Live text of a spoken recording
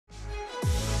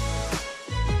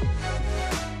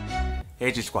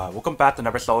Hey G Squad, welcome back to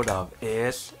another episode of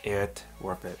Is It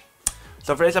Worth It?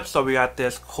 So for this episode, we got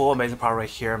this cool amazing product right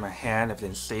here in my hand. If you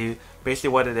didn't see, basically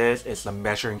what it is the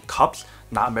measuring cups,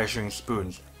 not measuring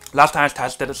spoons. Last time I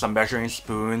tested some measuring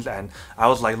spoons and I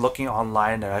was like looking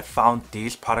online and I found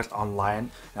these products online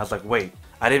and I was like, wait,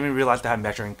 I didn't even realize they had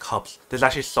measuring cups. This is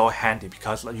actually so handy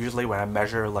because usually when I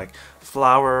measure like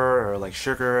flour or like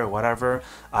sugar or whatever,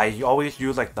 I always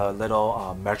use like the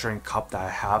little measuring cup that I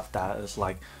have that is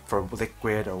like for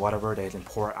liquid or whatever they can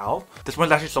pour out. This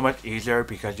one's actually so much easier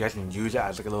because you guys can use it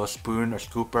as like a little spoon or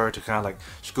scooper to kind of like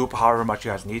scoop however much you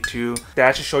guys need to. They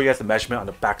actually show you guys the measurement on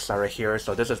the back side right here.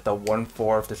 So this is the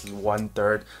 1/4, this is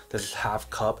 1/3, this is half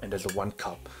cup, and this is 1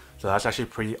 cup. So that's actually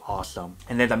pretty awesome.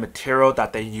 And then the material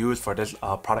that they use for this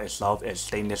product itself is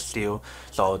stainless steel.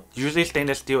 So usually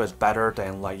stainless steel is better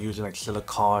than like using like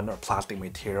silicone or plastic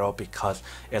material because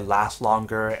it lasts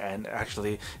longer and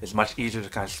actually it's much easier to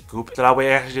kind of scoop. So that way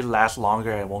it actually lasts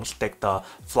longer and won't stick the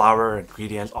flour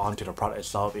ingredients onto the product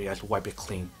itself. You guys wipe it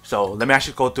clean. So let me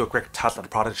actually go through a quick test of the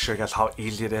product to show you guys how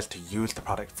easy it is to use the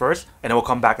product first. And then we'll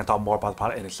come back and talk more about the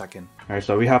product in a second. Alright,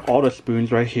 so we have all the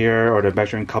spoons right here or the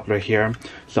measuring cup right here.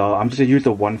 So I'm just gonna use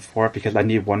the 1/4 because I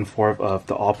need 1/4 of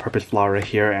the all-purpose flour right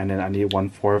here, and then I need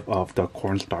 1/4 of the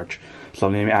cornstarch. So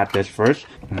let me add this first.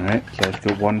 Alright, so let's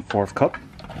do 1/4 cup.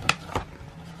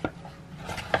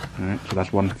 Alright, so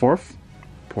that's 1/4.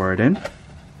 Pour it in.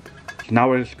 So now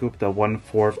we're gonna scoop the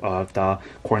 1/4 of the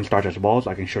cornstarch as well, so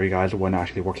I can show you guys when it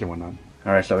actually works and whatnot.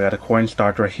 Alright, so we got the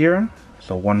cornstarch right here.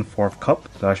 So 1/4 cup.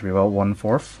 So that should be about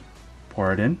 1/4.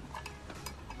 Pour it in.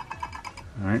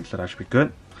 Alright, so that should be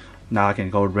good. Now I can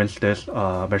go rinse this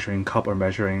measuring cup or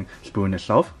measuring spoon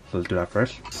itself. So let's do that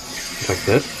first. Just like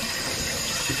this.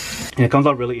 And it comes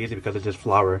out really easy because it's just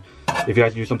flour. If you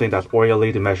guys use something that's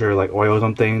oily to measure like oil or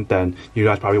something, then you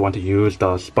guys probably want to use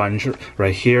the sponge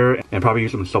right here and probably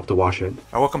use some soap to wash it.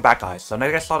 Alright, welcome back guys. So now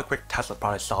you guys saw the quick test of the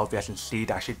product itself. You guys can see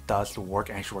it actually does work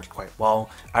and actually works quite well.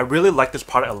 I really like this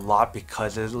product a lot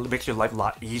because it makes your life a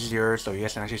lot easier, so you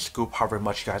guys can actually scoop however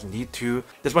much you guys need to.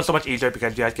 This one's so much easier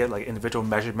because you guys get like individual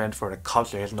measurement for the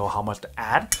cups, so you guys know how much to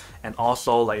add. And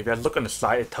also like if you guys look on the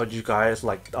side, it tells you guys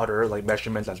like other like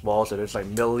measurements as well. So there's like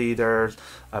milliliters,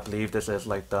 I believe this is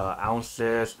like the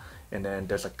ounces, and then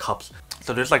there's like cups.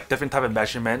 So there's like different type of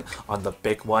measurement on the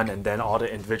big one, and then all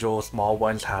the individual small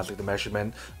ones has like the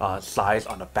measurement size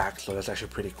on the back. So that's actually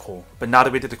pretty cool. But now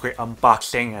that we did the quick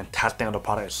unboxing and testing of the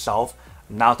product itself,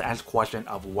 now to answer the question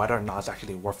of whether or not it's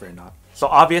actually worth it or not. So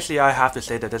obviously I have to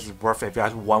say that this is worth it if you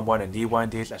guys want one and need one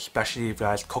of these, especially if you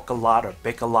guys cook a lot or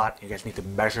bake a lot. You guys need to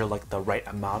measure like the right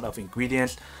amount of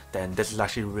ingredients, then this is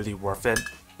actually really worth it.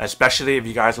 Especially if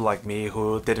you guys are like me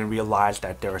who didn't realize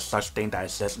that there is such thing that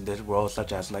exists in this world,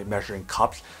 such as like measuring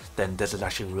cups, then this is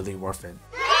actually really worth it.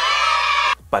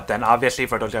 But then obviously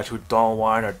for those guys who don't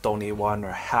want or don't need one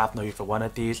or have no use for one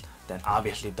of these, then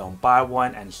obviously don't buy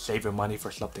one and save your money for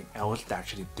something else that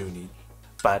actually do need.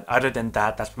 But other than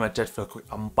that, that's pretty much it for a quick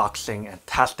unboxing and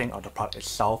testing of the product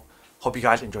itself. Hope you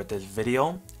guys enjoyed this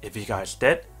video. If you guys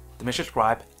did, then make sure to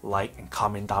subscribe, like, and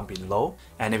comment down below.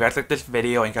 And if you guys like this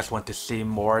video and you guys want to see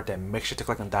more, then make sure to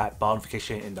click on that bell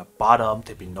notification in the bottom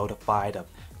to be notified of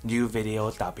new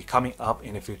videos that will be coming up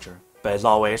in the future. But as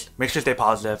always, make sure to stay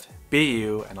positive, be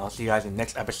you, and I'll see you guys in the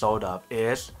next episode of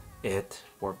Is It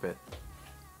Worth It?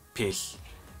 Peace.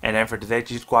 And then for today's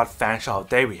G Squad fan shout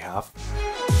day we have